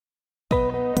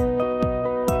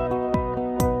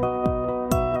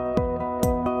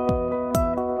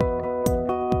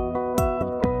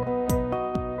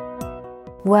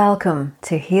Welcome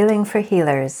to Healing for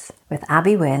Healers with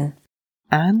Abby Wynne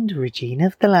and Regina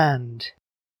of the Land.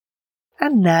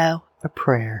 And now a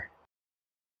prayer.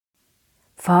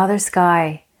 Father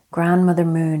Sky, Grandmother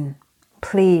Moon,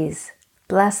 please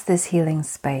bless this healing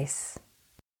space.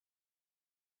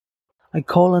 I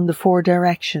call on the four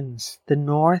directions, the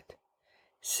north,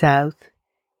 south,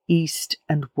 east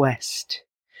and west,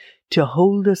 to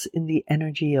hold us in the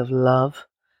energy of love,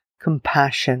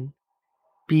 compassion,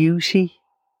 beauty,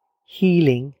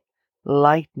 healing,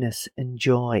 lightness and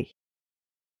joy.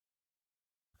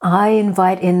 I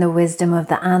invite in the wisdom of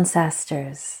the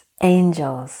ancestors,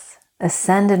 angels,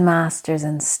 ascended masters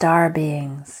and star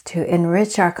beings to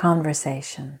enrich our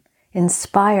conversation,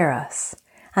 inspire us,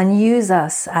 and use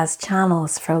us as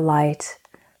channels for light,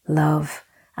 love,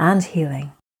 and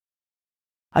healing.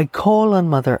 I call on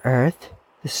Mother Earth,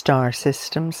 the star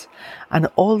systems, and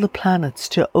all the planets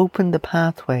to open the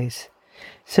pathways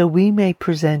so we may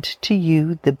present to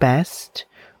you the best,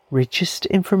 richest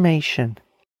information.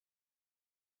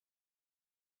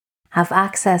 Have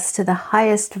access to the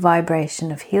highest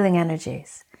vibration of healing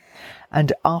energies.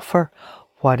 And offer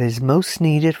what is most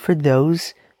needed for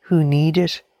those who need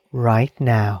it right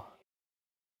now.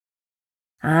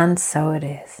 And so it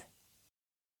is.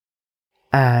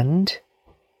 And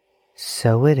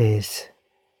so it is.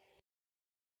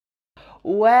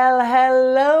 Well,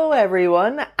 hello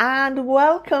everyone, and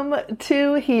welcome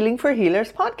to Healing for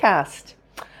Healers podcast.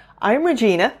 I'm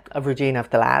Regina of Regina of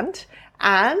the Land,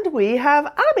 and we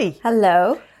have Abby.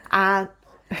 Hello. And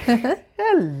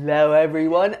hello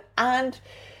everyone. And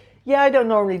yeah, I don't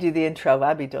normally do the intro,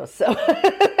 Abby does. So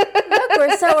Look,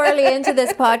 we're so early into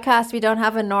this podcast, we don't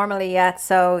have a normally yet,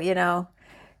 so you know.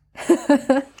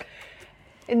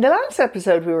 In the last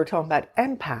episode, we were talking about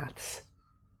empaths.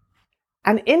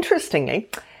 And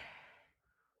interestingly,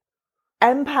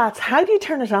 empaths, how do you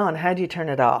turn it on? How do you turn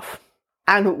it off?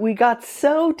 And we got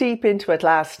so deep into it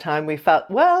last time, we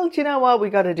felt, well, do you know what? We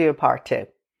got to do a part two.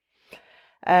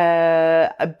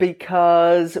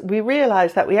 Because we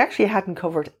realized that we actually hadn't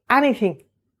covered anything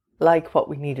like what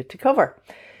we needed to cover.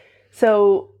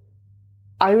 So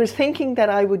I was thinking that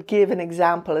I would give an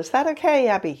example. Is that okay,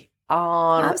 Abby?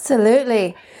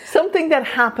 Absolutely. Something that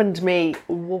happened to me,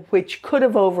 which could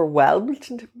have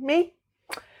overwhelmed me,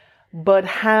 but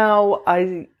how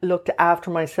I looked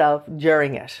after myself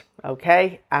during it,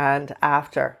 okay, and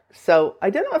after. So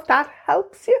I don't know if that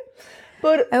helps you,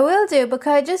 but I will do, but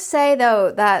could I just say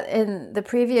though that in the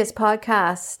previous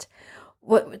podcast,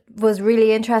 what was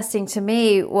really interesting to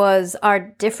me was our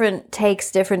different takes,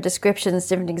 different descriptions,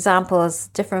 different examples,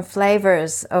 different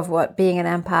flavors of what being an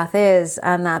empath is,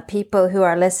 and that people who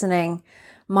are listening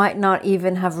might not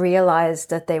even have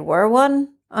realized that they were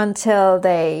one until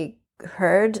they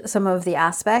heard some of the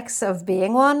aspects of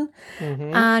being one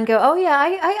and go, oh yeah,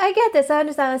 I get this, I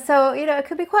understand it. So, you know, it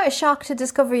could be quite a shock to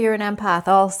discover you're an empath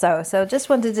also. So just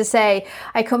wanted to say,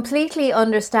 I completely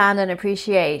understand and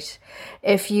appreciate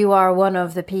if you are one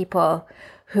of the people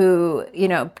who, you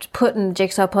know, putting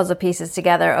jigsaw puzzle pieces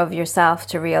together of yourself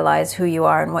to realize who you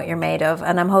are and what you're made of.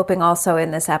 And I'm hoping also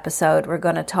in this episode, we're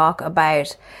going to talk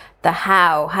about the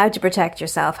how to protect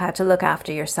yourself, how to look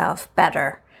after yourself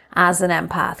better as an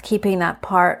empath, keeping that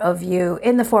part of you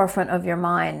in the forefront of your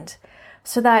mind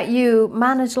so that you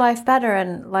manage life better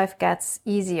and life gets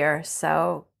easier.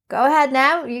 So go ahead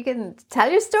now, you can tell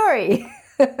your story.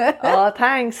 oh,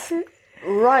 thanks.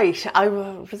 Right, I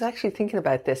was actually thinking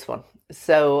about this one.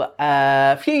 So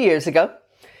a few years ago,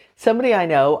 somebody I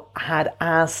know had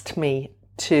asked me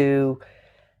to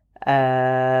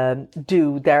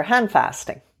do their hand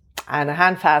fasting. And a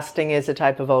hand fasting is a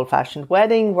type of old-fashioned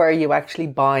wedding where you actually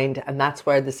bind, and that's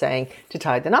where the saying to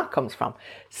tie the knot comes from.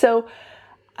 So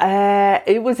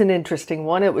it was an interesting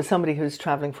one. It was somebody who's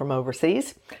traveling from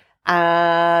overseas,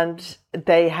 and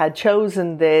they had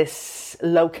chosen this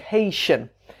location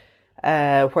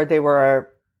where they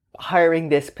were hiring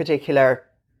this particular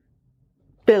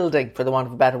building, for the want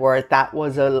of a better word, that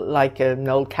was like an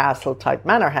old castle type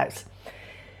manor house.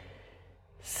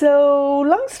 So,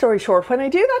 long story short, when I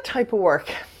do that type of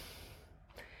work,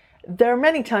 there are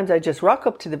many times I just rock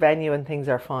up to the venue and things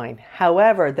are fine.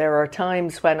 However, there are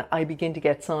times when I begin to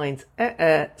get signs,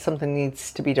 something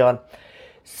needs to be done.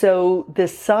 So the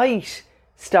site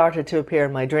started to appear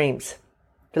in my dreams,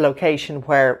 the location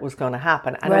where it was going to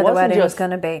happen. And where it the wasn't wedding was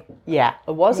going to be. Yeah,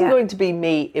 it wasn't going to be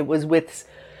me. It was with,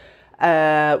 we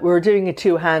were doing a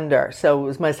two-hander. So it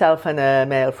was myself and a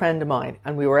male friend of mine.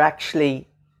 And we were actually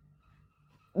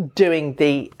doing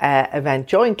the event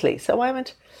jointly. So I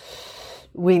went,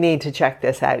 we need to check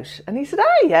this out. And he said,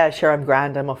 oh yeah, sure, I'm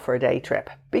grand. I'm up for a day trip.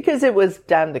 Because it was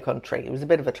down the country. It was a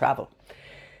bit of a travel.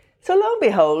 So lo and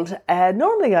behold,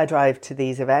 normally I drive to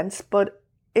these events, but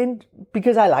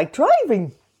because I like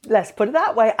driving, let's put it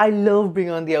that way. I love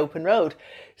being on the open road.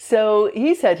 So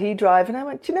he said he'd drive, and I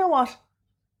went, "Do you know what?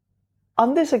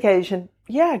 On this occasion,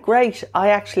 yeah, great. I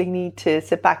actually need to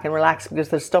sit back and relax because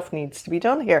there's stuff needs to be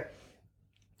done here."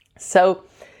 So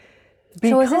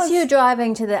is this you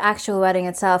driving to the actual wedding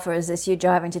itself, or is this you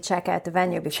driving to check out the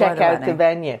venue before the wedding? Check out the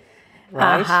venue,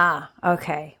 right? Aha,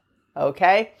 okay.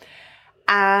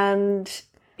 And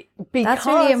because that's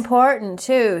really important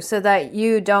too, so that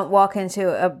you don't walk into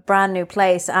a brand new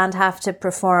place and have to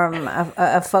perform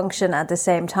a function at the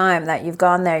same time, that you've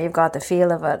gone there, you've got the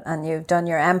feel of it, and you've done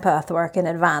your empath work in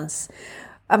advance.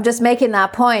 I'm just making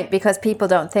that point because people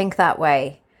don't think that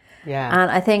way. Yeah.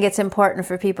 And I think it's important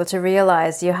for people to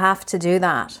realize you have to do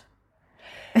that.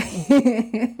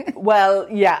 Well,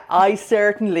 yeah, I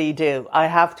certainly do. I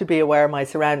have to be aware of my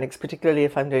surroundings, particularly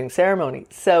if I'm doing ceremony.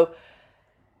 So,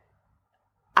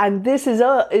 and this is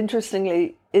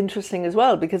interesting as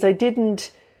well, because I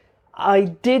didn't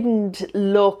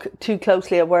look too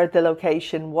closely at where the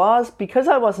location was because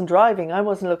I wasn't driving. I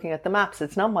wasn't looking at the maps.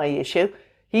 It's not my issue.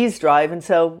 He's driving,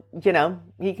 so,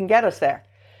 he can get us there.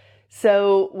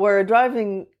 So we're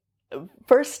driving.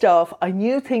 First off, I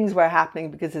knew things were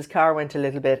happening because his car went a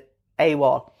little bit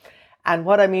AWOL. And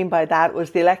what I mean by that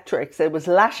was the electrics. It was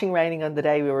lashing raining on the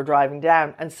day we were driving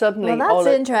down, and suddenly... Well,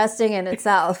 that's interesting in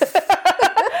itself.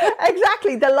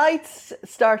 Exactly. The lights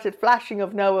started flashing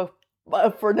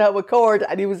for no accord,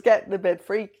 and he was getting a bit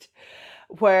freaked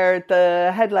where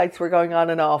the headlights were going on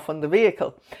and off on the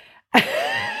vehicle.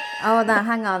 Oh, now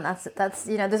hang on. That's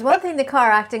there's one thing, the car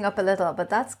acting up a little,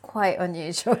 but that's quite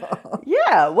unusual.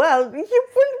 Yeah, well,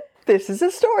 this is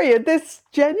a story. This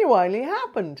genuinely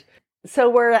happened. So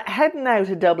we're heading out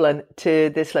of Dublin to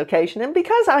this location, and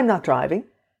because I'm not driving,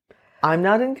 I'm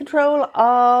not in control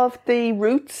of the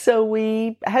route, so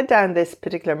we head down this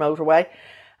particular motorway.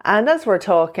 And as we're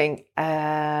talking,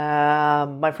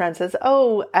 my friend says,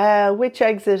 which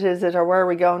exit is it, or where are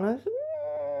we going? I said,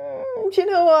 do you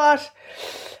know what?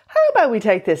 How about we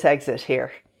take this exit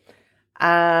here?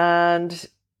 And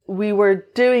we were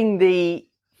doing the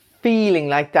feeling,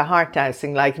 like the heart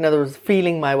dowsing, like in other words,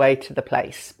 feeling my way to the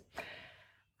place.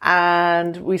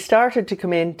 And we started to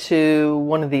come into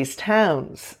one of these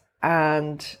towns,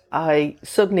 and I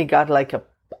suddenly got like a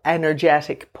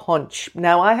energetic punch.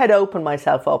 Now, I had opened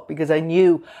myself up because I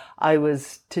knew I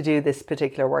was to do this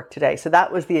particular work today. So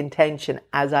that was the intention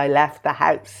as I left the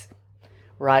house,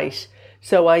 right?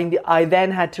 So I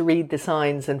then had to read the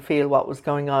signs and feel what was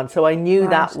going on. So I knew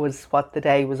that was what the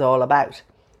day was all about.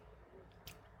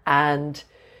 And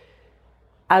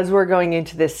as we're going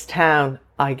into this town,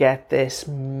 I get this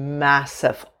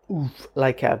massive,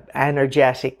 like a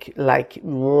energetic, like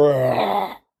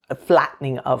a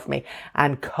flattening of me,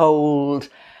 and cold,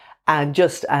 and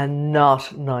just a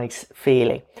not nice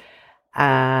feeling.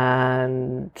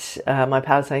 And my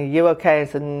pal saying, "You okay?" I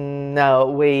said, "No,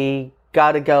 we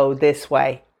got to go this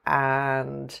way."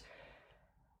 And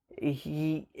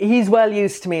he's well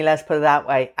used to me, let's put it that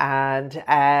way. And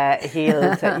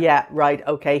he'll say, "Yeah, right,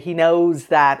 okay." He knows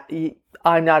that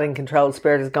I'm not in control.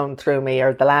 Spirit is going through me,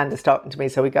 or the land is talking to me.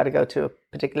 So we got to go to a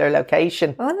particular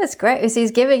location. Well, that's great.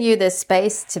 He's giving you this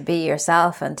space to be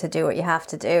yourself and to do what you have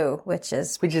to do, which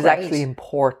is great. Actually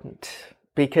important,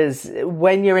 because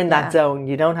when you're in that zone,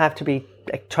 you don't have to be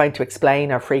trying to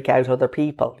explain or freak out other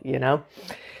people,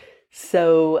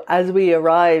 So as we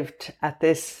arrived at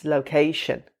this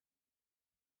location,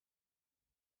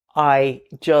 I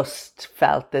just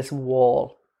felt this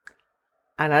wall.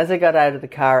 And as I got out of the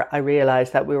car, I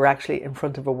realized that we were actually in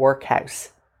front of a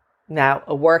workhouse. Now,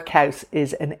 a workhouse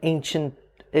is an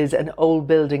old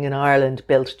building in Ireland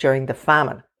built during the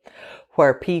famine,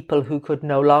 where people who could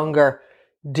no longer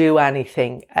do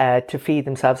anything to feed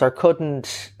themselves or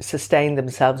couldn't sustain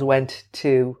themselves went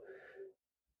to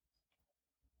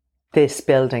this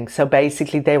building. So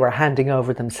basically they were handing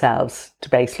over themselves to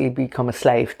basically become a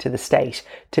slave to the state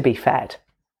to be fed.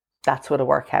 That's what a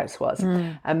workhouse was.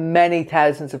 And many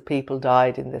thousands of people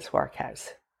died in this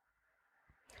workhouse.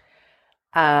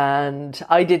 And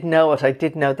I didn't know it. I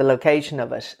didn't know the location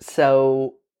of it.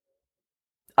 So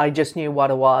I just knew what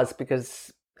it was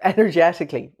because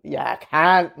energetically, I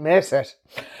can't miss it.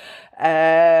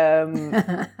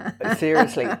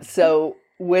 Seriously. So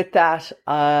with that,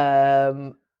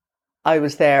 I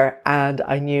was there, and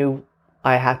I knew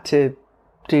I had to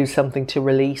do something to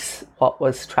release what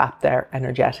was trapped there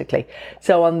energetically.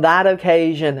 So on that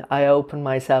occasion, I opened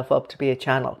myself up to be a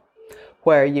channel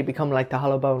where you become like the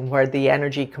hollow bone, where the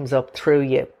energy comes up through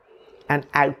you and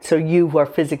out. So you were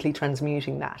physically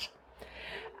transmuting that.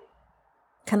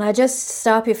 Can I just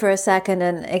stop you for a second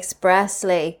and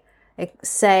expressly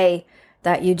say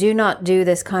that you do not do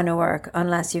this kind of work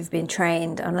unless you've been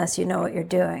trained, unless you know what you're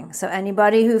doing. So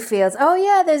anybody who feels, oh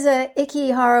yeah, there's a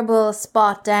icky, horrible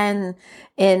spot down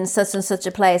in such and such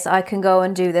a place, I can go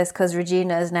and do this because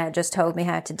Regina has now just told me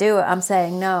how to do it. I'm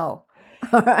saying no.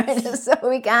 All right. So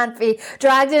we can't be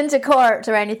dragged into court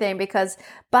or anything, because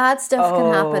bad stuff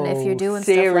can happen if you're doing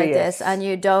stuff like this and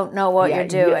you don't know what you're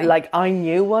doing. Like, I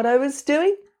knew what I was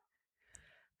doing,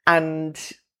 and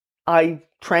I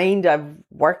trained, I've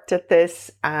worked at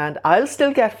this, and I'll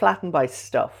still get flattened by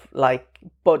stuff, like,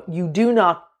 but you do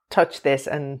not touch this.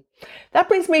 And that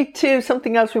brings me to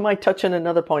something else we might touch on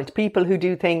another point. People who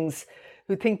do things,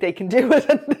 who think they can do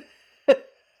it.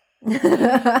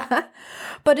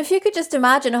 But if you could just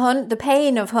imagine the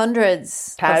pain of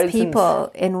hundreds of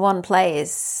people in one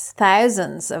place,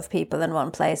 thousands of people in one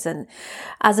place. And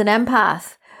as an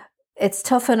empath, it's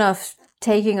tough enough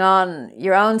taking on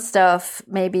your own stuff,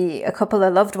 maybe a couple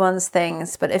of loved ones'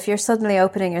 things. But if you're suddenly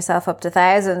opening yourself up to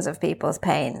thousands of people's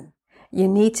pain, you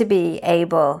need to be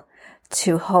able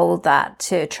to hold that,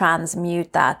 to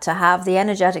transmute that, to have the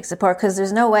energetic support. Because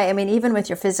there's no way, I mean, even with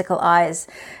your physical eyes,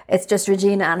 it's just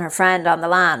Regina and her friend on the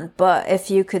land. But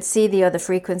if you could see the other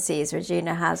frequencies,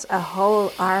 Regina has a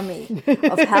whole army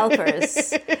of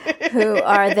helpers who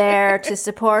are there to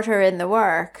support her in the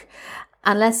work.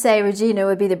 And let's say Regina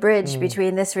would be the bridge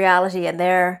between this reality and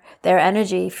their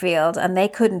energy field, and they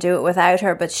couldn't do it without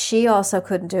her, but she also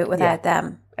couldn't do it without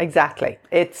them. Exactly.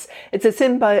 It's a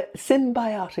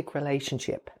symbiotic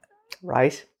relationship,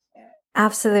 right?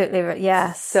 Absolutely,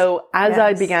 yes. So as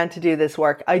I began to do this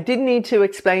work, I didn't need to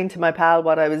explain to my pal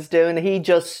what I was doing. He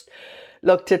just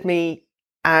looked at me,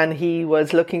 and he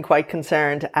was looking quite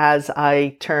concerned as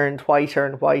I turned whiter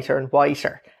and whiter and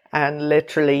whiter. And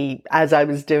literally, as I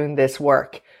was doing this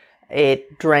work,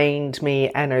 it drained me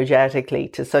energetically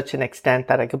to such an extent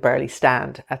that I could barely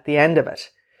stand at the end of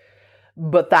it.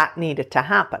 But that needed to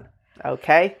happen,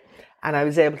 okay? And I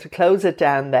was able to close it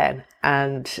down then.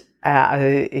 And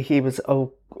he was,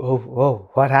 oh,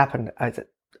 what happened? I said,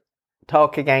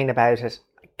 talk again about it.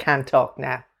 I can't talk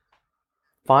now.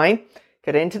 Fine.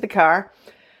 Got into the car.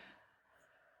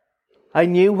 I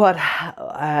knew what,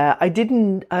 at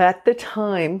the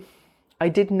time, I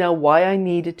didn't know why I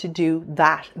needed to do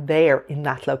that there in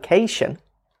that location.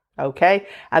 Okay.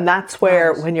 And that's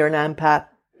where, when you're an empath,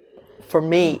 for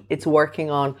me, it's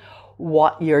working on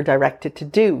what you're directed to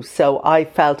do. So I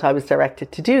felt I was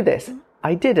directed to do this.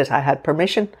 I did it. I had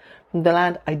permission from the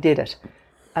land. I did it.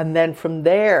 And then from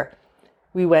there,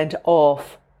 we went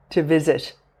off to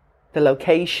visit the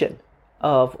location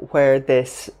of where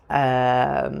this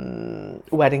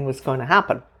wedding was going to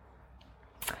happen.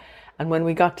 And when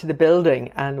we got to the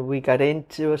building and we got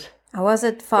into it... Was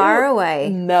it far away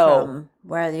from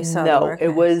where you saw the workhouse?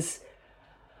 It was...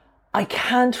 I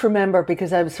can't remember,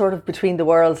 because I was sort of between the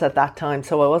worlds at that time,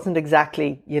 so I wasn't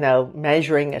exactly,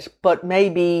 measuring it. But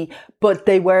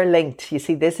they were linked. You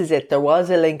see, this is it. There was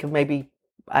a link of maybe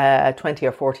 20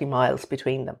 or 40 miles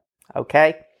between them.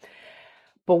 Okay?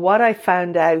 But what I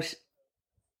found out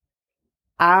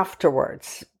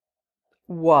afterwards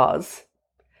was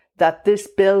that this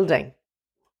building,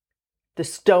 the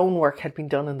stonework had been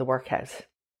done in the workhouse.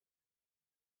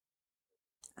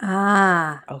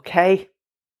 Ah. Okay.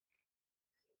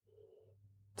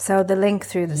 So the link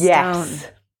through the stone.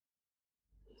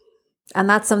 And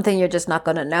that's something you're just not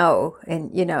going to know. And,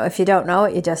 if you don't know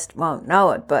it, you just won't know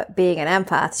it. But being an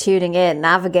empath, tuning in,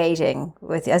 navigating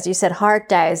with, as you said, heart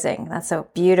dowsing. That's a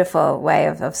beautiful way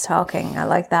of talking. I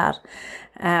like that.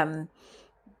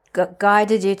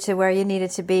 Guided you to where you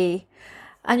needed to be.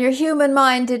 And your human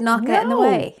mind did not get in the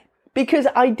way. Because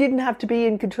I didn't have to be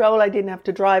in control. I didn't have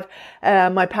to drive.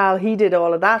 My pal, he did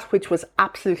all of that, which was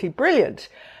absolutely brilliant.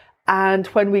 And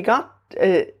when we got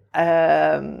to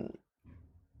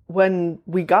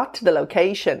the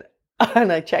location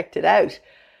and I checked it out,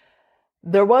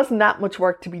 there wasn't that much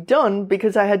work to be done,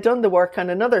 because I had done the work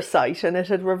on another site and it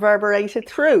had reverberated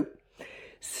through.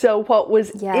 So what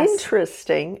was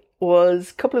interesting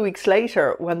was a couple of weeks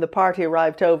later, when the party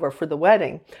arrived over for the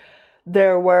wedding,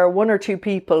 there were one or two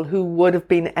people who would have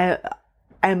been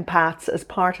empaths as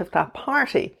part of that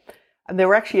party. And they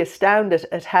were actually astounded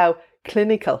at how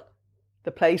clinical the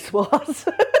place was.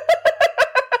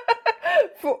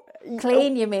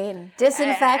 Clean, you mean?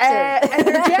 Disinfected.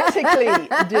 Energetically.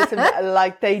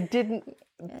 Like they didn't,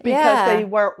 because they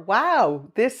were, wow,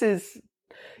 this is,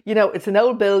 it's an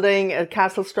old building, a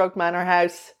Castlestroke Manor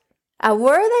House.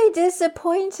 Were they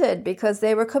disappointed because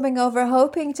they were coming over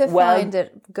hoping to find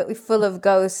it full of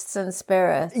ghosts and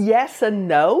spirits? Yes and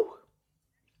no.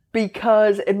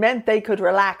 because it meant they could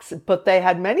relax, but they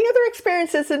had many other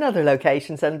experiences in other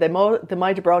locations, and they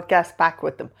might have brought guests back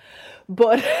with them.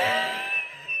 But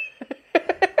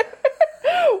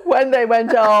when they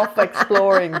went off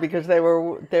exploring, because they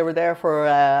were there for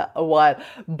a while,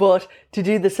 but to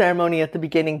do the ceremony at the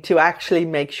beginning to actually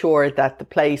make sure that the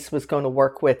place was going to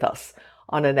work with us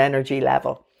on an energy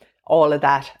level, all of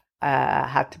that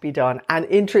had to be done. And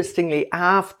interestingly,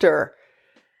 after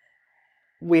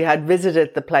we had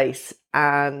visited the place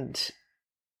and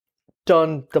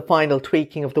done the final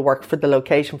tweaking of the work for the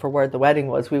location for where the wedding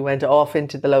was, we went off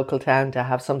into the local town to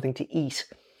have something to eat.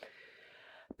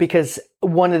 Because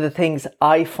one of the things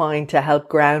I find to help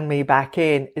ground me back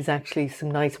in is actually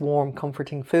some nice, warm,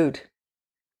 comforting food,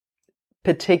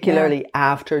 particularly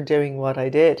after doing what I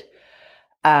did.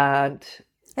 And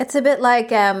it's a bit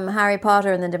like Harry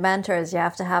Potter and the Dementors. You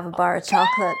have to have a bar of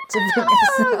chocolate to bring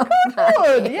yourself back.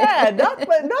 Yeah, not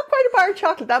quite a bar of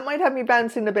chocolate. That might have me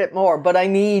bouncing a bit more, but I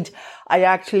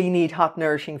actually need hot,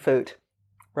 nourishing food,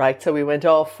 right? So we went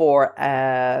off for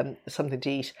something to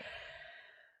eat.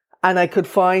 And I could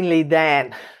finally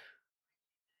then,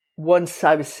 once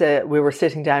we were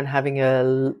sitting down having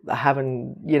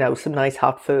some nice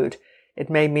hot food, it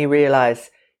made me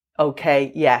realize,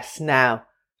 okay, yes, now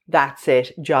that's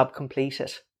it, job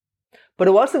completed. But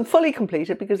it wasn't fully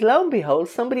completed, because lo and behold,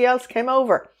 somebody else came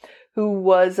over who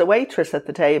was a waitress at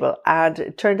the table, and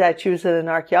it turned out she was an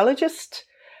archaeologist,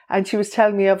 and she was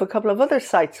telling me of a couple of other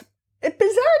sites. It's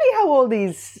bizarrely how all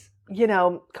these,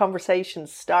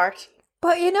 conversations start.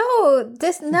 But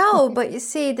but you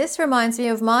see, this reminds me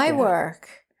of my work.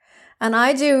 And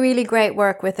I do really great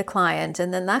work with a client.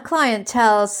 And then that client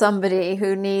tells somebody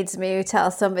who needs me,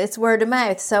 it's word of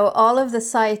mouth. So all of the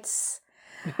sites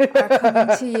are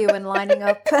coming to you and lining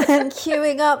up and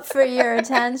queuing up for your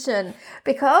attention.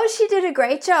 Because she did a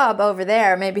great job over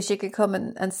there, maybe she could come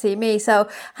and see me. So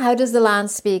how does the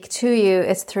land speak to you?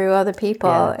 It's through other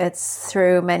people. Yeah. It's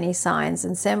through many signs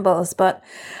and symbols. But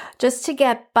just to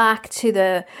get back to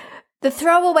the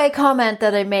throwaway comment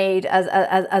that I made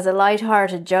as a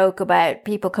lighthearted joke about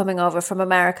people coming over from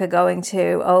America, going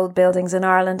to old buildings in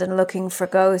Ireland and looking for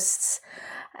ghosts.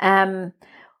 In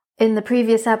the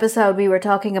previous episode, we were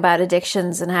talking about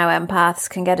addictions and how empaths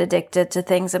can get addicted to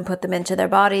things and put them into their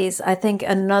bodies. I think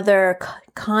another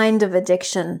kind of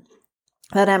addiction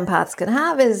that empaths can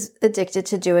have is addicted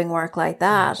to doing work like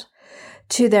that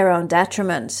to their own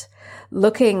detriment,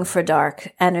 looking for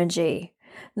dark energy.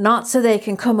 Not so they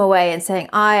can come away and saying,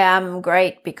 I am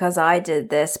great because I did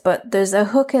this, but there's a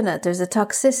hook in it. There's a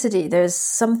toxicity. There's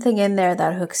something in there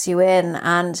that hooks you in.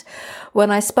 And when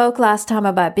I spoke last time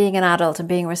about being an adult and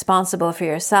being responsible for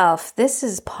yourself, this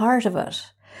is part of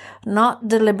it. Not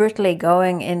deliberately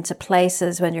going into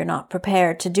places when you're not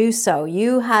prepared to do so.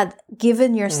 You had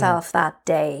given yourself that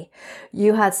day.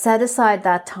 You had set aside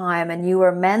that time, and you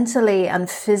were mentally and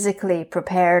physically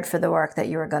prepared for the work that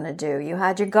you were going to do. You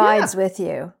had your guides with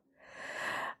you.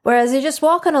 Whereas you're just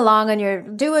walking along and you're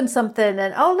doing something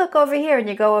and, oh, look over here, and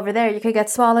you go over there, you could get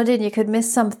swallowed in, you could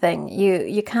miss something.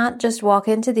 You can't just walk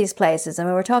into these places. I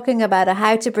mean, we're talking about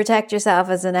how to protect yourself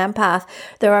as an empath.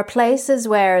 There are places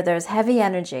where there's heavy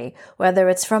energy, whether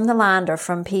it's from the land or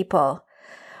from people,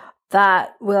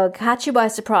 that will catch you by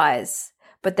surprise.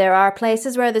 But there are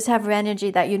places where there's heavy energy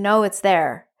that it's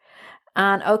there.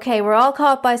 And okay, we're all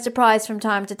caught by surprise from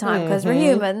time to time because we're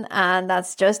human, and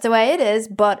that's just the way it is.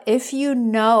 But if you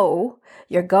know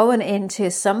you're going into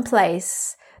some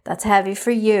place that's heavy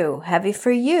for you,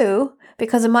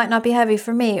 because it might not be heavy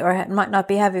for me, or it might not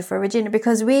be heavy for Regina,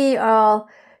 because we all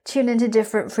tune into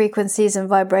different frequencies and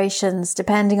vibrations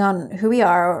depending on who we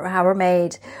are or how we're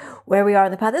made, where we are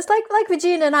in the path. It's like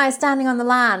Regina and I standing on the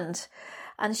land.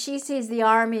 And she sees the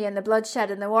army and the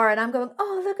bloodshed and the war, and I'm going,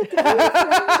 oh, look at the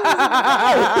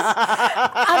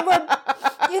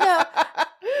beautiful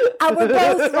and we're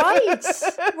both right.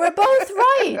 We're both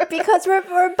right, because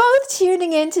we're both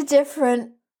tuning into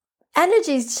different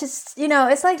energies. Just,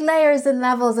 it's like layers and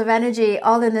levels of energy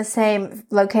all in the same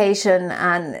location,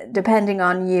 and depending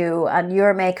on you and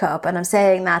your makeup. And I'm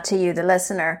saying that to you, the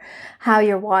listener, how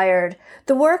you're wired.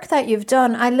 The work that you've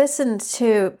done, I listened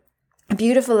to a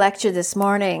beautiful lecture this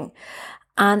morning,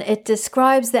 and it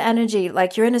describes the energy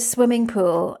like you're in a swimming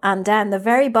pool, and down the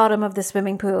very bottom of the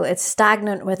swimming pool, it's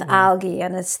stagnant with algae,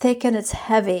 and it's thick and it's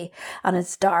heavy and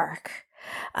it's dark.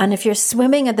 And if you're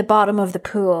swimming at the bottom of the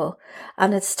pool,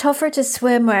 and it's tougher to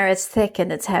swim where it's thick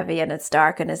and it's heavy and it's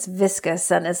dark and it's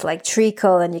viscous and it's like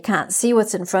treacle and you can't see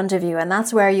what's in front of you, and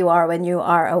that's where you are when you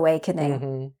are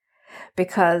awakening.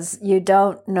 Because you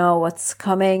don't know what's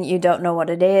coming, you don't know what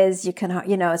it is,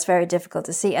 it's very difficult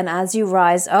to see. And as you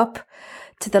rise up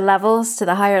to the levels, to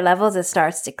the higher levels, it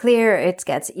starts to clear. It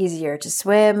gets easier to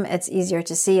swim. It's easier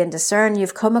to see and discern.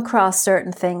 You've come across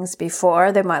certain things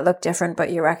before. They might look different,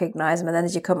 but you recognize them. And then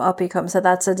as you come up, so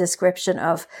that's a description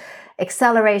of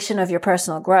acceleration of your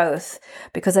personal growth,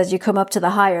 because as you come up to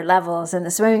the higher levels in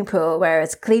the swimming pool where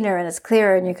it's cleaner and it's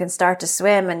clearer and you can start to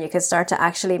swim and you can start to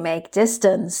actually make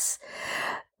distance,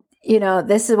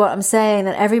 this is what I'm saying,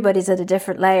 that everybody's at a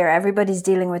different layer. Everybody's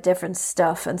dealing with different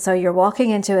stuff. And so you're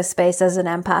walking into a space as an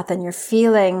empath and you're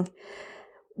feeling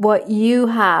what you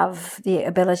have the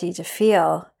ability to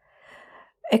feel.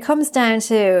 It comes down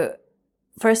to,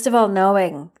 first of all,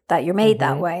 knowing that you're made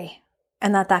that way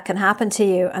and that can happen to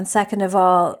you. And second of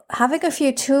all, having a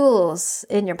few tools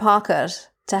in your pocket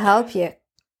to help you.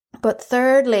 But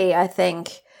thirdly, I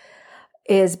think,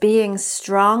 is being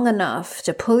strong enough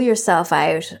to pull yourself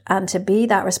out and to be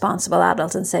that responsible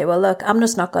adult and say, well, look, I'm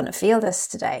just not going to feel this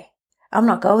today. I'm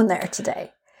not going there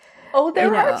today. Oh,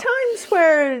 there are times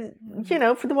where,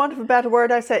 for the want of a better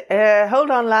word, I say,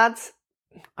 hold on, lads.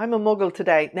 I'm a muggle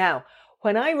today. Now,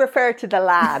 when I refer to the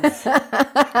lads,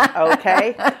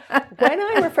 okay, when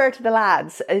I refer to the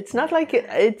lads, it's not like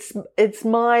it's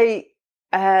my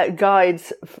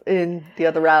guides in the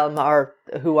other realm or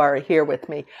who are here with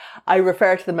me. I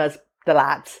refer to them as the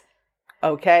lads.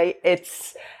 Okay,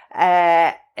 it's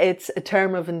a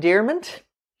term of endearment.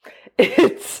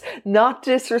 It's not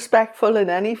disrespectful in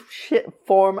any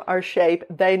form or shape.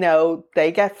 They know,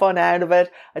 they get fun out of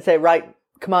it. I say, right,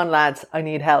 come on, lads, I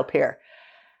need help here.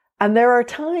 And there are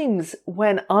times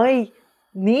when I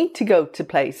need to go to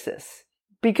places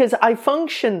because I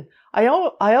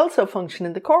also function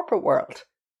in the corporate world,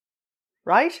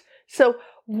 right? So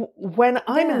when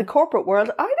I'm in the corporate world,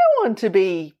 I don't want to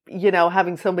be,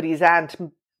 having somebody's Aunt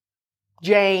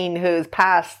Jane, who's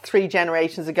passed 3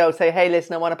 generations ago, say, hey,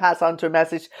 listen, I want to pass on to a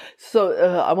message. So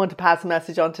I want to pass a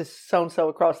message on to so-and-so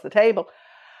across the table.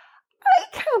 I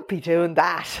can't be doing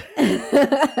that.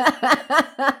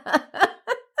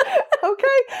 Okay.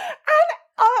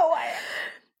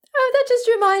 And that just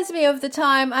reminds me of the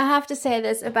time, I have to say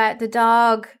this, about the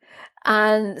dog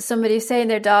and somebody saying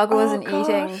their dog wasn't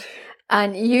eating.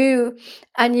 And you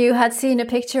had seen a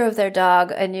picture of their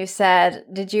dog and you said,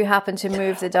 did you happen to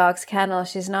move the dog's kennel?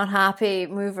 She's not happy.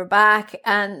 Move her back.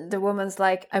 And the woman's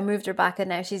like, I moved her back and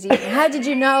now she's eating. How did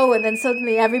you know? And then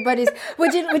suddenly everybody's,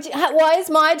 why is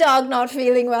my dog not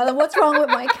feeling well? And what's wrong with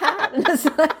my cat? And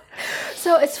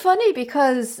so it's funny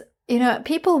because,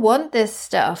 people want this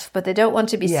stuff, but they don't want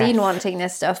to be seen wanting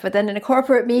this stuff. But then in a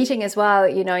corporate meeting as well,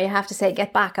 you have to say,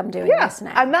 get back, I'm doing this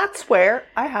now. And that's where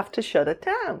I have to shut it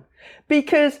down.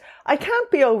 Because I can't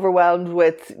be overwhelmed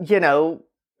with,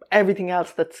 everything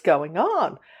else that's going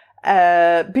on.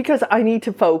 Because I need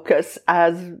to focus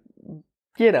as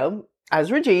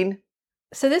Regine.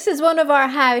 So this is one of our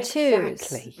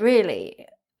how-tos, really,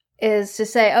 is to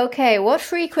say, okay, what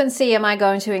frequency am I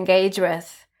going to engage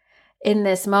with in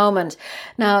this moment?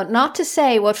 Now, not to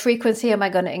say what frequency am I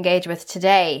going to engage with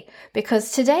today,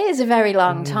 because today is a very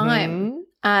long time.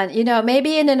 And,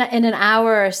 maybe in an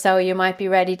hour or so, you might be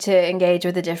ready to engage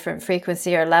with a different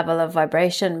frequency or level of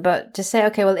vibration. But to say,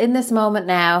 okay, well, in this moment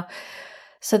now,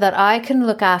 so that I can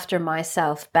look after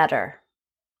myself better,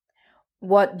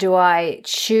 what do I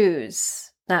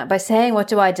choose? Now, by saying, what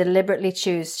do I deliberately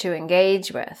choose to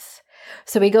engage with?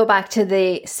 So we go back to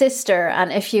the sister.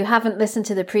 And if you haven't listened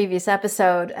to the previous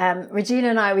episode, Regina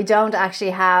and I, we don't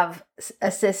actually have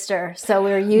a sister. So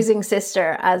we're using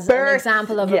sister as an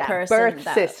example of a person.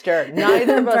 Birth sister.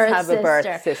 Neither of us have a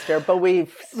birth sister, but we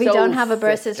don't have a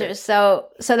birth sister. So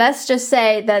let's just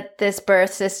say that this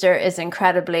birth sister is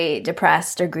incredibly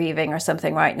depressed or grieving or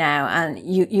something right now. And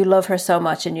you love her so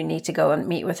much and you need to go and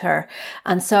meet with her.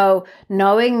 And so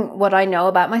knowing what I know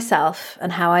about myself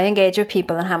and how I engage with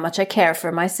people and how much I care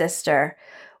for my sister,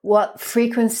 what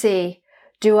frequency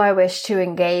do I wish to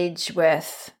engage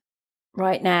with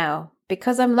right now?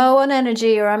 Because I'm low on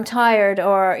energy or I'm tired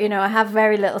or, I have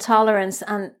very little tolerance.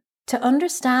 And to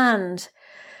understand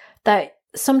that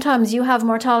sometimes you have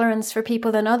more tolerance for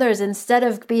people than others, instead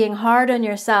of being hard on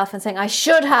yourself and saying, I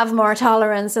should have more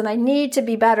tolerance and I need to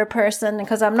be a better person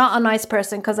because I'm not a nice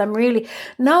person because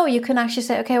no, you can actually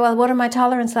say, okay, well, what are my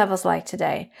tolerance levels like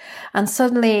today? And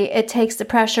suddenly it takes the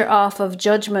pressure off of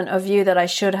judgment of you that I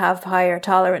should have higher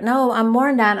tolerance. No, I'm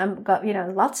worn down. I've got,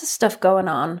 lots of stuff going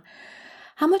on.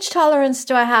 How much tolerance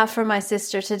do I have for my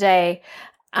sister today?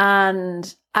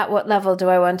 And at what level do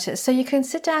I want to? So you can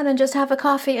sit down and just have a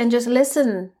coffee and just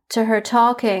listen to her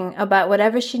talking about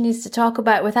whatever she needs to talk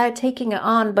about without taking it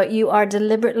on, but you are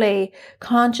deliberately,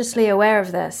 consciously aware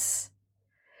of this.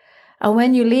 And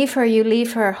when you leave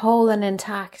her whole and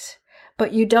intact.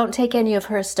 but you don't take any of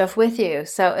her stuff with you.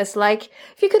 So it's like,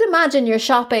 if you could imagine you're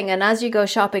shopping, and as you go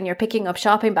shopping, you're picking up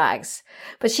shopping bags,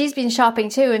 but she's been shopping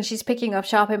too, and she's picking up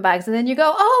shopping bags. And then you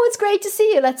go, oh, it's great to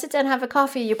see you. Let's sit down and have a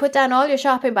coffee. You put down all your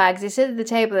shopping bags, you sit at the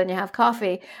table and you have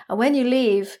coffee. And when you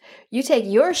leave, you take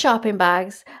your shopping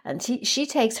bags and she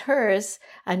takes hers,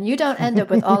 and you don't end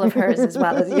up with all of hers as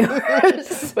well as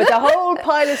yours. With a whole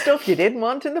pile of stuff you didn't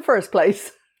want in the first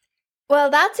place. Well,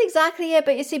 that's exactly it.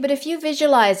 But you see, but if you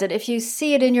visualize it, if you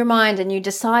see it in your mind and you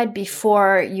decide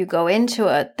before you go into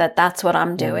it that that's what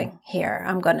I'm doing here,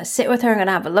 I'm going to sit with her, I'm going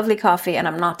to have a lovely coffee, and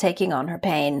I'm not taking on her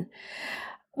pain.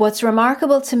 What's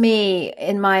remarkable to me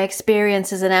in my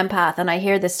experience as an empath, and I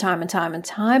hear this time and time and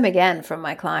time again from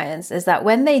my clients, is that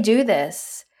when they do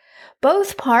this,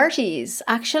 both parties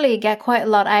actually get quite a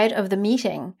lot out of the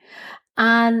meeting,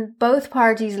 and both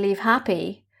parties leave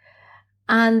happy.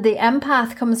 And the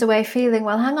empath comes away feeling,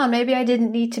 well, hang on, maybe I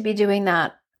didn't need to be doing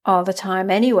that all the time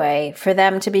anyway. For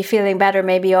them to be feeling better,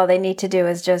 maybe all they need to do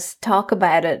is just talk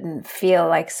about it and feel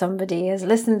like somebody has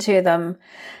listened to them.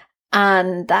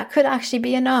 And that could actually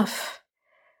be enough.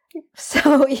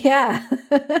 So, yeah,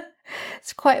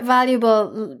 it's quite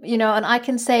valuable, you know, and I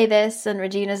can say this, and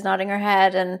Regina's nodding her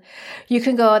head, and you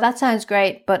can go, that sounds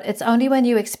great, but it's only when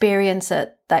you experience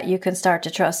it that you can start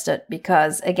to trust it.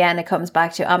 Because again, it comes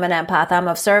back to, I'm an empath, I'm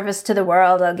of service to the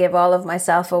world, I'll give all of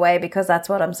myself away because that's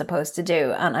what I'm supposed to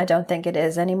do. And I don't think it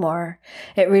is anymore.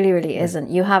 It really, really isn't.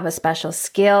 You have a special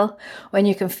skill when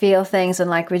you can feel things. And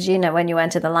like Regina, when you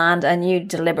went to the land and you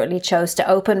deliberately chose to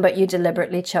open, but you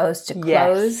deliberately chose to close.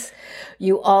 Yes.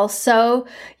 You also,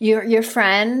 your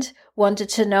friend wanted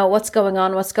to know what's going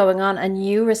on, and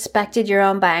you respected your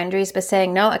own boundaries by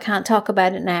saying, no, I can't talk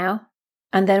about it now.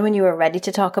 And then when you were ready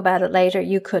to talk about it later,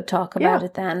 you could talk about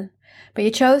it then. But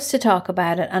you chose to talk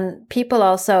about it. And people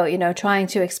also, you know, trying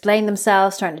to explain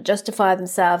themselves, trying to justify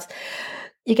themselves,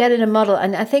 you get in a muddle.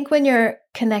 And I think when you're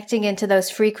connecting into those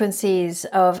frequencies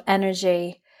of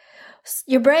energy,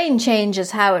 your brain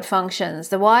changes how it functions.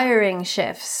 The wiring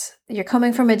shifts. You're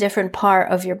coming from a different part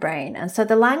of your brain. And so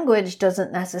the language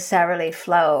doesn't necessarily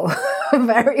flow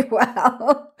very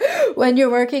well when you're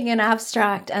working in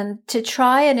abstract. And to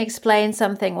try and explain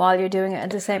something while you're doing it at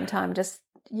the same time, just,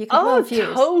 you can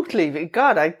confuse. Totally.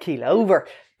 God, I'd keel over,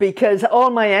 because all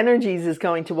my energies is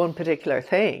going to one particular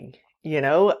thing, you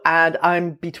know, and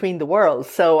I'm between the worlds.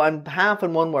 So I'm half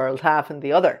in one world, half in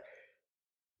the other.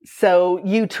 So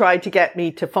you tried to get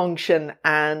me to function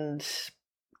and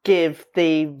give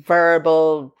the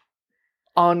verbal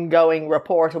ongoing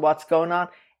report of what's going on.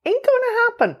 Ain't going to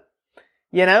happen,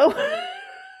 you know?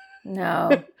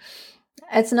 No,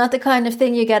 it's not the kind of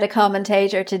thing you get a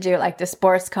commentator to do, like the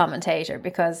sports commentator,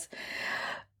 because,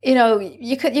 you know,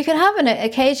 you could have an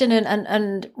occasion,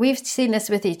 and we've seen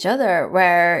this with each other,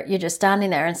 where you're just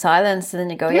standing there in silence and then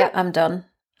you go, yeah, I'm done.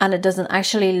 And it doesn't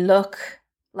actually look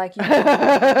like you.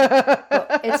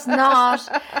 It's not,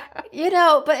 you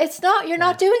know, but it's not, you're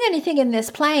not doing anything in this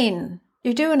plane.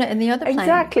 You're doing it in the other plane.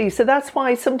 Exactly. So that's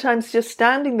why sometimes just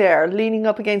standing there, leaning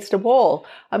up against a wall,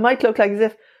 I might look like as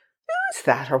if, who's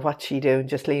that, or what's she doing,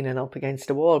 just leaning up against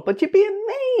a wall? But you'd be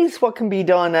amazed what can be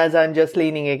done as I'm just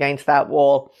leaning against that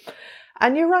wall.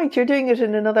 And you're right, you're doing it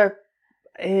in another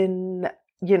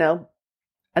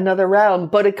realm.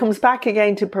 But it comes back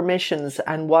again to permissions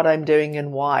and what I'm doing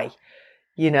and why,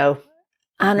 you know.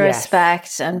 And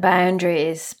respect and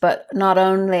boundaries, but not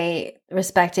only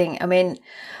respecting, I mean,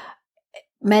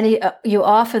 you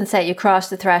often say you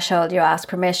cross the threshold, you ask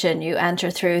permission, you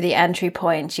enter through the entry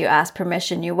point, you ask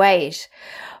permission, you wait.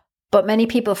 But many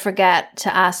people forget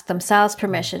to ask themselves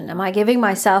permission. Am I giving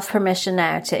myself permission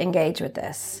now to engage with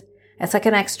this? It's like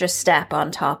an extra step on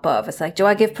top of. It's like, do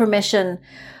I give permission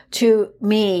to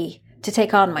me to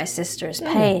take on my sister's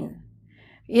pain?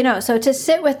 You know, so to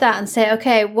sit with that and say,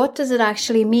 okay, what does it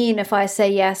actually mean if I say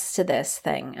yes to this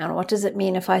thing? And what does it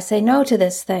mean if I say no to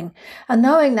this thing? And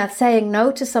knowing that saying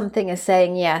no to something is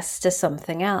saying yes to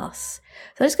something else.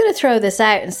 So I'm just going to throw this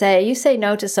out and say, you say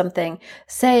no to something,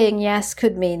 saying yes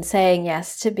could mean saying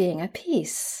yes to being at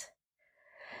peace.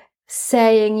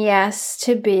 Saying yes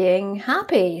to being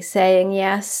happy. Saying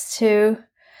yes to,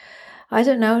 I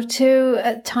don't know, to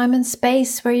a time and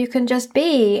space where you can just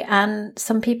be. And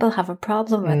some people have a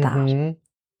problem with that.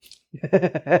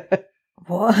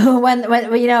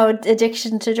 When you know,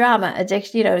 addiction to drama,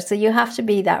 you know, so you have to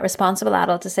be that responsible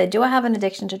adult to say, do I have an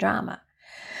addiction to drama?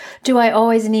 Do I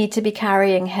always need to be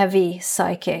carrying heavy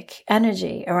psychic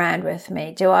energy around with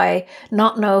me? Do I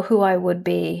not know who I would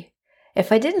be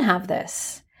if I didn't have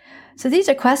this? So these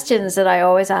are questions that I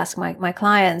always ask my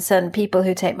clients and people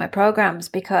who take my programs,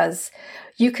 because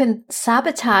you can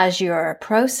sabotage your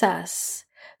process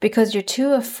because you're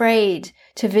too afraid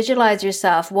to visualize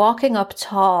yourself walking up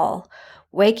tall,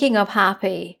 waking up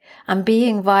happy, and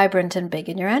being vibrant and big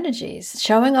in your energies,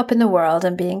 showing up in the world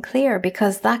and being clear,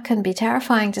 because that can be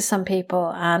terrifying to some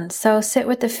people. And so sit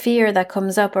with the fear that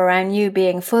comes up around you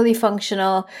being fully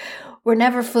functional. We're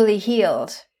never fully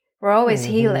healed. We're always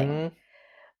healing.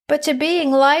 But to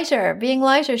being lighter,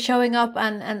 showing up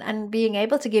and being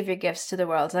able to give your gifts to the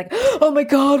world. It's like, oh my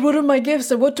God, what are my gifts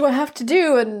and what do I have to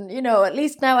do? And, at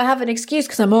least now I have an excuse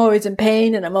because I'm always in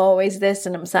pain and I'm always this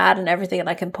and I'm sad and everything. And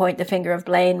I can point the finger of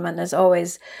blame, and there's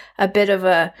always a bit of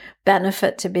a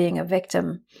benefit to being a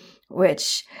victim,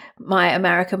 which my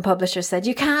American publisher said,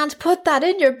 you can't put that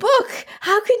in your book.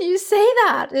 How can you say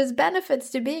that? There's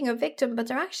benefits to being a victim, but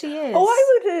there actually is.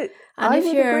 Oh, I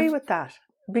would agree with that.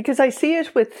 Because I see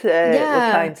it with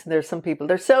clients, and there's some people,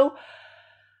 they're so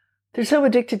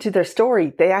addicted to their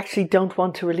story, they actually don't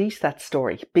want to release that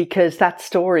story, because that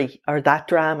story or that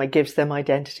drama gives them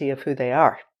identity of who they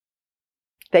are.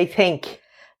 They think.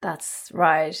 That's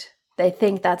right. They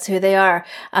think that's who they are.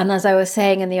 And as I was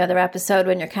saying in the other episode,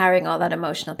 when you're carrying all that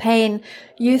emotional pain,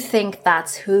 you think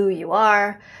that's who you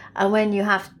are. And when you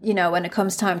have, when it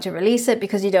comes time to release it,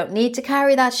 because you don't need to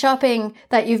carry that shopping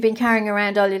that you've been carrying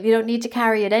around you don't need to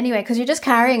carry it anyway, because you're just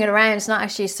carrying it around. It's not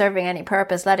actually serving any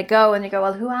purpose. Let it go. And you go,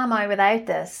 well, who am I without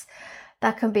this?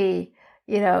 That can be,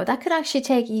 that could actually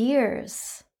take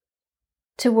years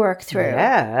to work through.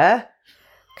 Yeah.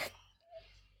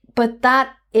 But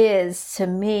that is, to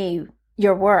me,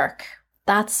 your work.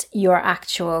 That's your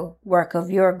actual work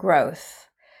of your growth,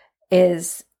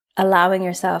 is allowing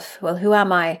yourself, well, who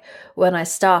am I when I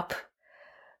stop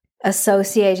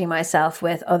associating myself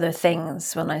with other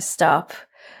things, when I stop,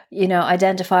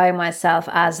 identifying myself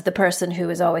as the person who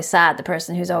is always sad, the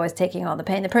person who's always taking all the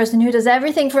pain, the person who does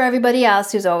everything for everybody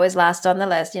else, who's always last on the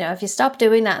list. If you stop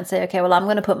doing that and say, okay, well, I'm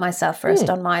going to put myself first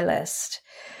on my list.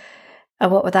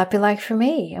 And what would that be like for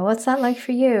me? And what's that like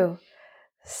for you?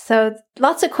 So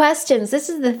lots of questions. This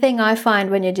is the thing I find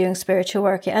when you're doing spiritual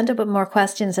work. You end up with more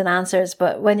questions than answers.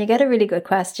 But when you get a really good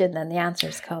question, then the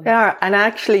answers come. Yeah, and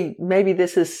actually, maybe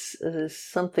this is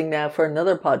something now for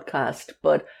another podcast.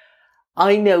 But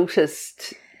I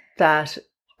noticed that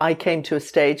I came to a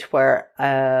stage where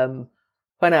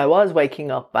when I was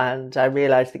waking up and I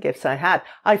realized the gifts I had,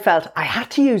 I felt I had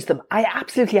to use them. I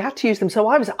absolutely had to use them. So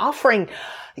I was offering,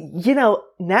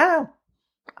 now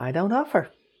I don't offer.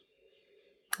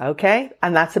 Okay.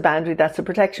 And that's a boundary. That's a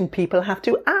protection. People have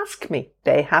to ask me.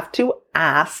 They have to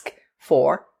ask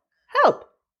for help.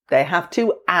 They have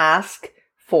to ask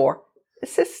for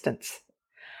assistance.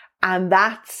 And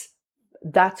that's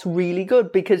really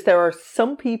good, because there are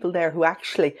some people there who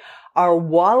actually are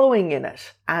wallowing in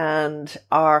it and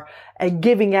are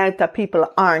giving out that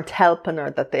people aren't helping, or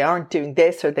that they aren't doing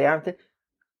this, or they aren't,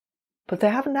 but they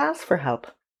haven't asked for help.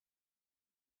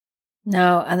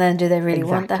 No. And then do they really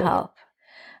want the help?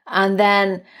 And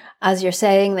then, as you're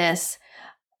saying this,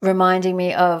 reminding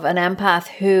me of an empath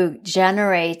who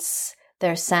generates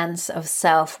their sense of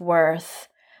self-worth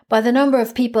by the number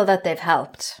of people that they've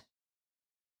helped.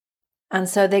 And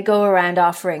so they go around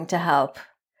offering to help.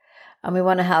 And we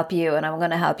want to help you, and I'm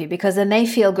going to help you, because then they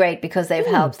feel great because they've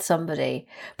helped somebody.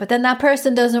 But then that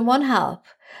person doesn't want help.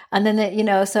 And then,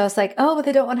 so it's like, oh, but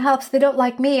they don't want help, so they don't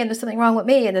like me, and there's something wrong with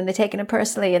me. And then they take it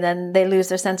personally, and then they lose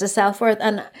their sense of self-worth.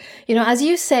 And, as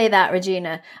you say that,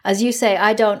 Regina, as you say,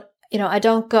 I don't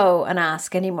go and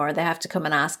ask anymore. They have to come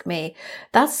and ask me.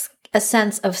 That's a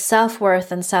sense of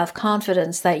self-worth and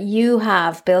self-confidence that you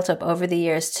have built up over the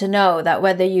years, to know that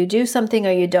whether you do something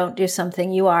or you don't do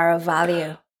something, you are of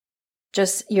value.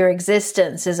 Just your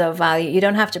existence is of value. You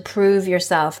don't have to prove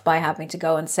yourself by having to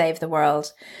go and save the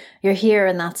world. You're here,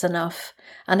 and that's enough.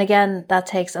 And again, that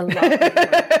takes a lot of work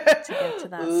to get to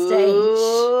that stage.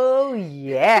 Oh,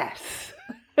 yes.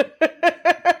 And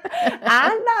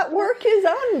that work is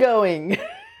ongoing.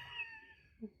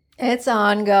 It's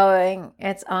ongoing.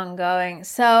 It's ongoing.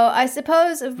 So I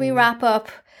suppose if we wrap up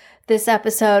this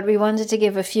episode, we wanted to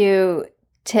give a few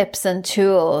tips and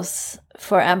tools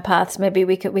for empaths. Maybe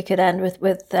we could end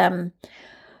with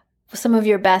some of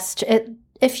your best.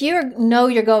 If you know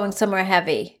you're going somewhere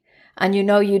heavy and you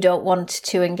don't want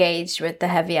to engage with the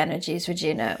heavy energies,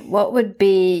 Regina, what would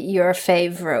be your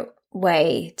favorite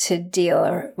way to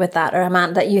deal with that, or a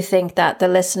man that you think that the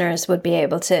listeners would be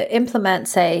able to implement,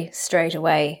 say, straight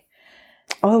away?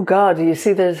 Oh God, you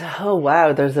see, there's a whole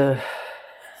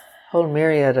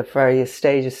myriad of various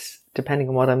stages depending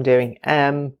on what I'm doing.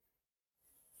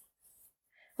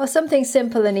 Well, something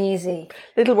simple and easy.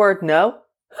 Little word, no.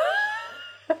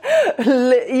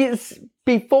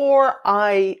 Before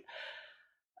I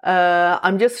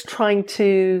I'm just trying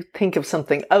to think of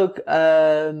something.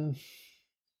 Give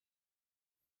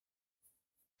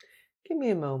me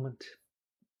a moment.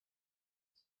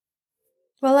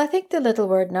 Well, I think the little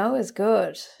word no is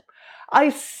good. I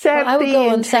set I would the go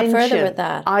one intention. step further with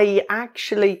that. I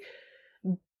actually,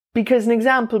 because an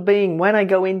example being when I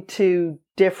go into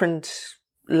different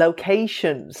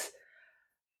locations,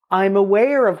 I'm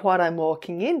aware of what I'm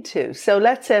walking into. So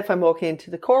let's say if I'm walking into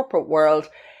the corporate world,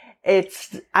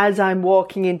 it's as I'm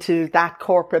walking into that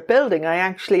corporate building, I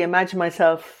actually imagine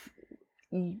myself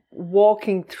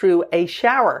walking through a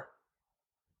shower,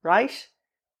 right?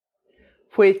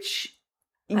 Which,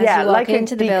 like a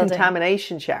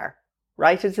decontamination shower,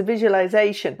 right? It's a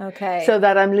visualization. Okay. So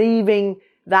that I'm leaving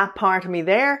that part of me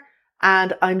there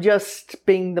and I'm just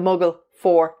being the muggle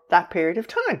for that period of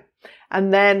time.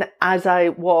 And then as I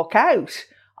walk out,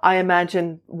 I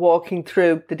imagine walking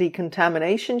through the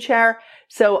decontamination shower.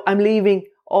 So I'm leaving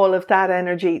all of that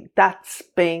energy that's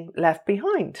being left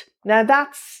behind. Now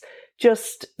that's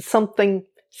just something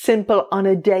simple on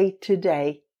a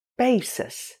day-to-day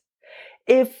basis.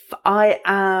 If I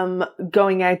am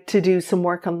going out to do some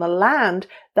work on the land,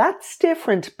 that's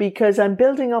different because I'm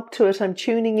building up to it. I'm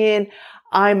tuning in.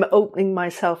 I'm opening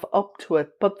myself up to it.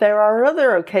 But there are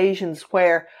other occasions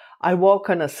where I walk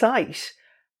on a site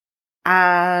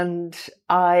and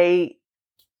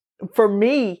for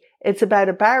me, it's about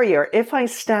a barrier. If I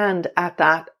stand at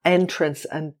that entrance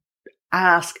and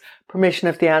ask permission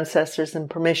of the ancestors and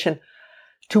permission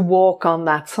to walk on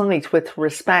that site with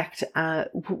respect,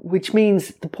 which means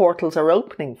the portals are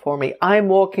opening for me. I'm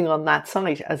walking on that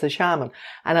site as a shaman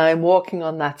and I'm walking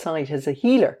on that site as a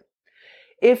healer.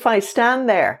 If I stand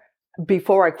there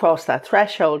before I cross that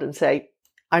threshold and say,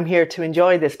 I'm here to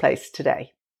enjoy this place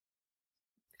today,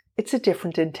 it's a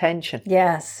different intention.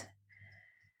 Yes.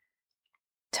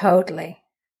 Totally.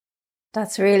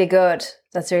 That's really good.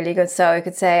 That's really good. So I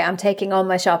could say, I'm taking all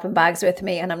my shopping bags with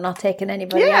me and I'm not taking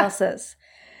anybody else's.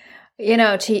 You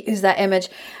know, to use that image.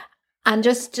 And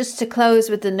just to close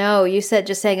with the no, you said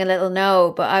just saying a little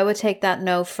no, but I would take that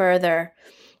no further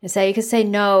and say you could say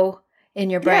no in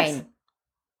your brain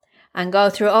and go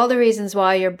through all the reasons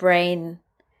why your brain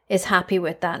is happy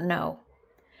with that no.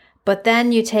 But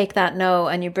then you take that no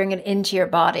and you bring it into your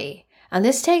body. And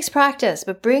this takes practice,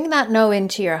 but bring that no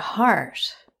into your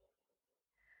heart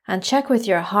and check with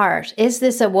your heart. Is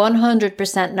this a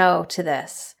 100% no to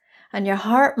this? And your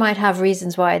heart might have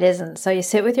reasons why it isn't. So you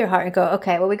sit with your heart and go,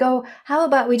 okay, well, how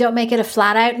about we don't make it a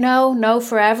flat out no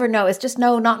forever. No, it's just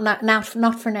no,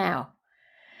 not for now.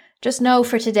 Just no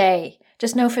for today.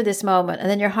 Just no for this moment. And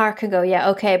then your heart can go, yeah,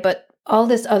 okay, but all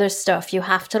this other stuff, you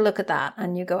have to look at that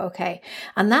and you go, okay.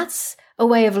 And that's a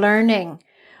way of learning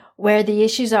where the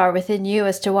issues are within you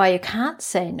as to why you can't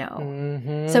say no.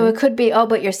 Mm-hmm. So it could be,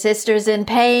 but your sister's in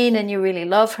pain and you really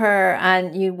love her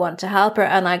and you want to help her.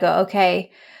 And I go,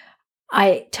 okay,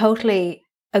 I totally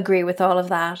agree with all of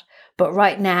that. But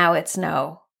right now it's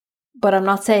no. But I'm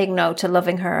not saying no to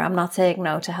loving her. I'm not saying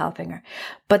no to helping her.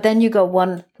 But then you go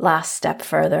one last step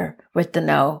further with the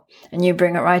no and you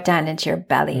bring it right down into your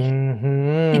belly,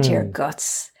 into your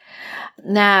guts.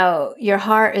 Now, your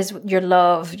heart is your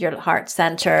love, your heart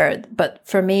center. But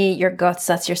for me, your guts,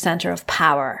 that's your center of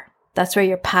power. That's where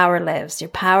your power lives, your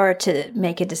power to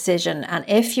make a decision. And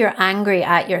if you're angry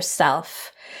at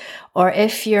yourself, or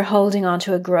if you're holding on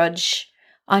to a grudge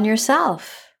on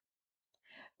yourself,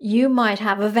 you might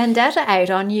have a vendetta out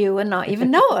on you and not even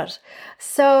know it.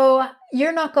 So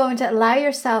you're not going to allow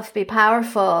yourself to be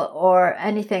powerful or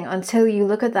anything until you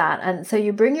look at that. And so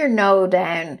you bring your no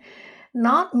down,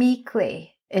 not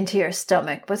meekly into your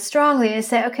stomach, but strongly, and you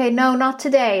say, okay, no, not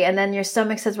today. And then your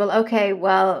stomach says, well, okay,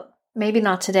 well, maybe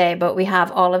not today, but we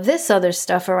have all of this other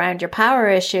stuff around your power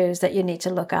issues that you need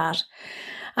to look at.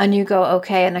 And you go,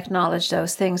 okay, and acknowledge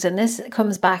those things. And this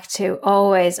comes back to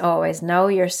always know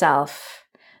yourself.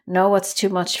 Know what's too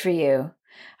much for you.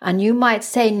 And you might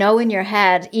say no in your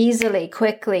head easily,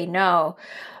 quickly, no.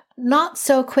 Not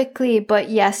so quickly, but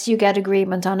yes, you get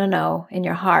agreement on a no in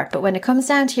your heart. But when it comes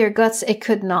down to your guts, it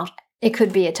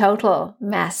could be a total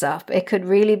mess up. It could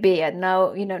really be a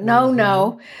no,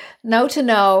 no to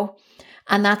no.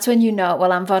 And that's when you know,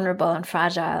 well, I'm vulnerable and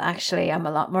fragile. Actually, I'm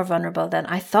a lot more vulnerable than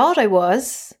I thought I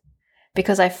was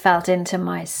because I felt into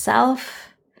myself,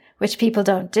 which people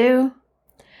don't do.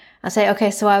 I say,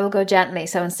 okay, so I will go gently.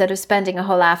 So instead of spending a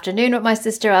whole afternoon with my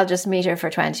sister, I'll just meet her for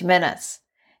 20 minutes.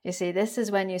 You see, this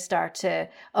is when you start to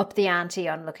up the ante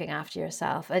on looking after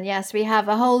yourself. And yes, we have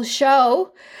a whole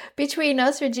show between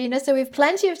us, Regina, so we've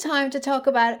plenty of time to talk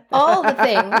about all the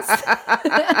things.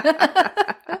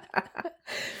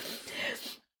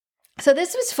 So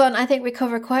this was fun. I think we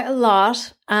covered quite a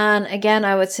lot. And again,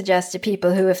 I would suggest to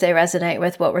people who, if they resonate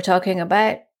with what we're talking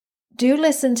about, do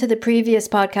listen to the previous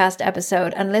podcast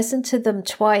episode and listen to them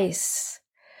twice.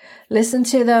 Listen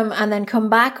to them and then come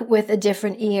back with a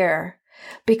different ear,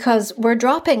 because we're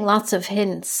dropping lots of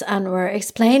hints and we're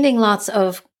explaining lots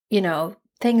of,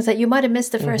 things that you might have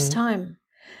missed the first time.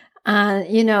 And,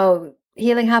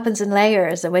 healing happens in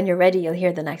layers, and when you're ready, you'll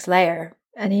hear the next layer.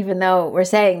 And even though we're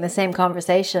saying the same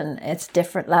conversation, it's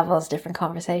different levels, different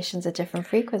conversations at different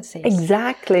frequencies.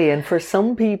 Exactly. And for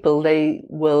some people, they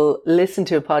will listen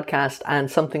to a podcast and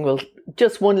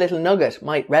just one little nugget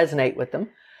might resonate with them.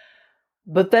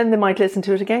 But then they might listen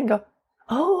to it again and go,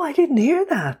 oh, I didn't hear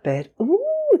that bit.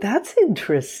 Ooh, that's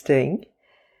interesting.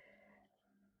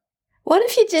 What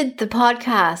if you did the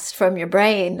podcast from your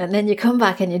brain and then you come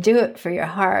back and you do it for your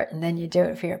heart and then you do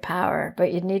it for your power,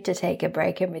 but you'd need to take a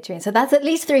break in between. So that's at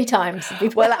least 3 times.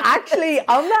 Well, actually,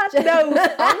 on that note,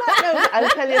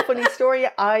 I'll tell you a funny story.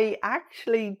 I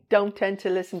actually don't tend to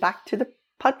listen back to the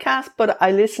podcast, but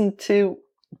I listened to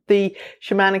the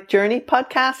Shamanic Journey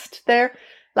podcast there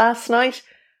last night,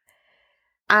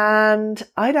 and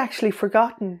I'd actually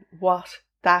forgotten what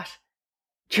that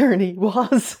journey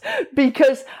was,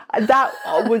 because that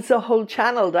was the whole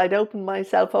channel I'd opened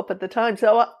myself up at the time,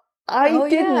 so I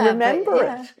didn't remember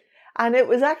it, and it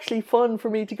was actually fun for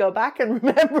me to go back and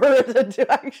remember it and to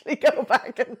actually go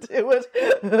back and do it.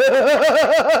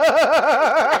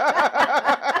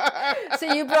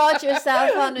 So you brought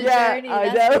yourself on a journey. I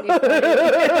That's know.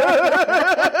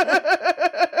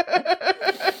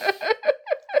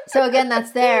 So again,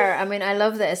 that's there. I mean, I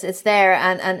love this. It's there.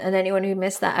 And anyone who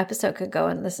missed that episode could go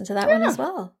and listen to that one as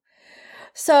well.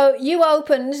 So you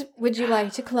opened. Would you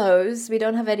like to close? We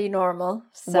don't have any normal.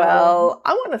 So. Well,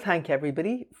 I want to thank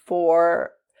everybody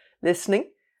for listening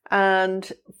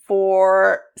and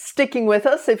for sticking with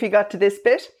us. If you got to this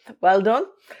bit, well done.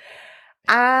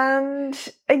 And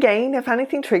again, if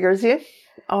anything triggers you,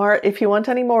 or if you want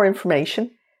any more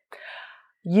information,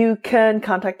 you can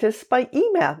contact us by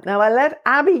email. Now, I'll let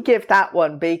Abby give that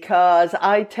one, because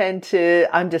I'm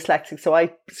dyslexic, so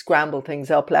I scramble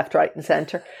things up left, right and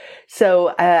centre.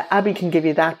 So Abby can give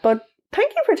you that. But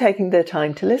thank you for taking the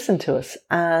time to listen to us.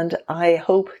 And I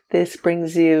hope this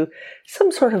brings you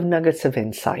some sort of nuggets of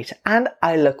insight. And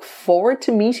I look forward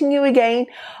to meeting you again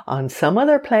on some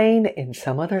other plane, in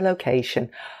some other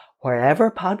location, wherever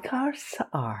podcasts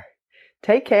are.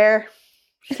 Take care.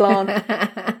 Slán.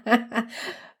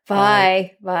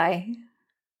 Bye. Bye.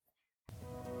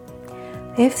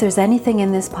 If there's anything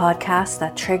in this podcast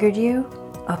that triggered you,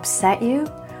 upset you,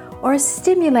 or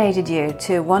stimulated you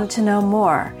to want to know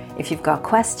more, if you've got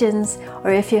questions,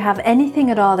 or if you have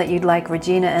anything at all that you'd like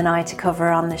Regina and I to cover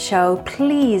on the show,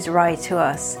 please write to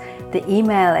us. The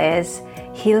email is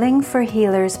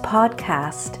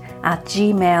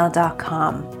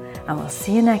healingforhealerspodcast@gmail.com, and we'll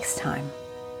see you next time.